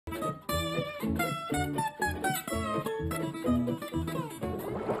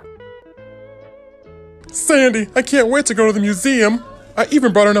Sandy, I can't wait to go to the museum. I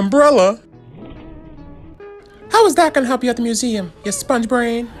even brought an umbrella. How is that gonna help you at the museum, you sponge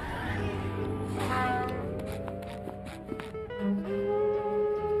brain?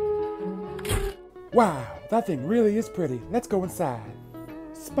 Wow, that thing really is pretty. Let's go inside.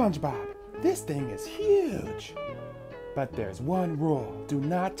 Spongebob, this thing is huge. But there's one rule. Do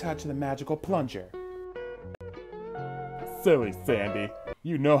not touch the magical plunger. Silly Sandy.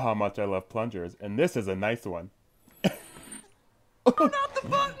 You know how much I love plungers, and this is a nice one. Oh, not the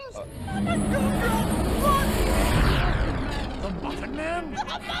buttons! Not my buttons! The Muffin Man? The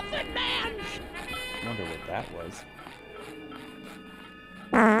Muffin Man! Wonder what that was.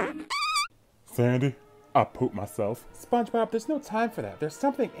 Sandy, I pooped myself. Spongebob, there's no time for that. There's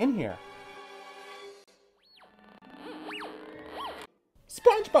something in here.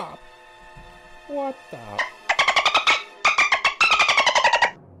 Spongebob! What the?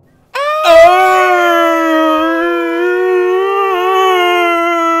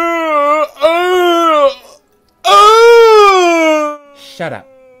 Shut up.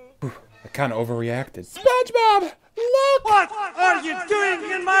 I kind of overreacted. SpongeBob, look! What are you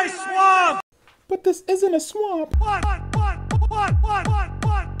doing in my swamp? But this isn't a swamp. What are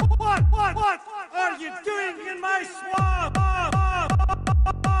you doing in my swamp?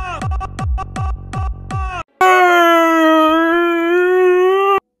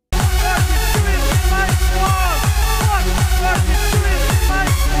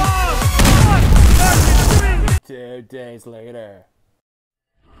 Two days later.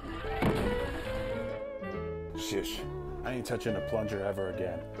 Shush. I ain't touching a plunger ever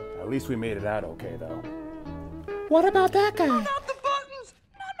again. At least we made it out okay, though. What about that guy? Not the